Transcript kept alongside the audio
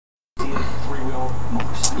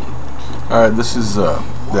Alright, this is the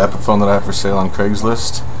epiphone that I have for sale on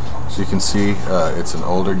Craigslist. As you can see, it's an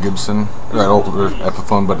older Gibson, or an older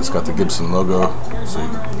epiphone, but it's got the Gibson logo, so you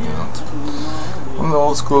know, it's one of the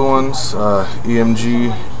old school ones.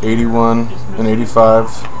 EMG 81 and 85.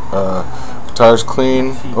 Guitar's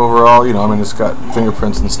clean overall, you know, I mean, it's got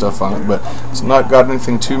fingerprints and stuff on it, but it's not got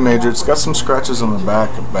anything too major. It's got some scratches on the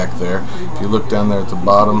back there. If you look down there at the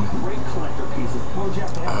bottom,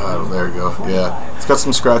 there you go, yeah, it's got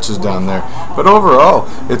some scratches down there, but overall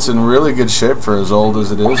it's in really good shape for as old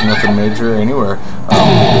as it is. Nothing major anywhere.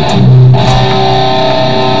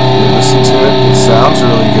 You listen to it, it sounds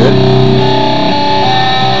really good.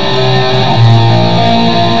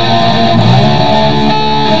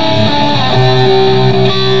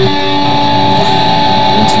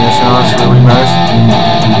 Intonation on it's really nice.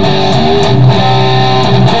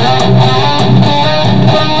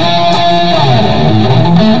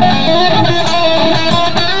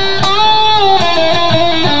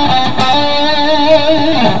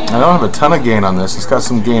 I don't have a ton of gain on this. It's got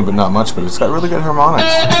some gain, but not much, but it's got really good harmonics.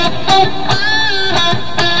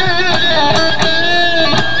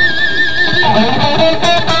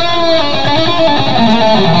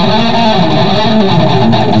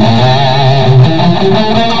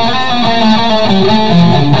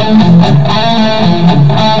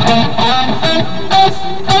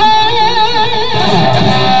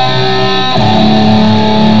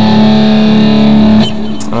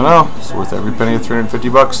 I don't know, it's worth every penny of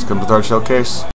 $350. Comes with our shell case.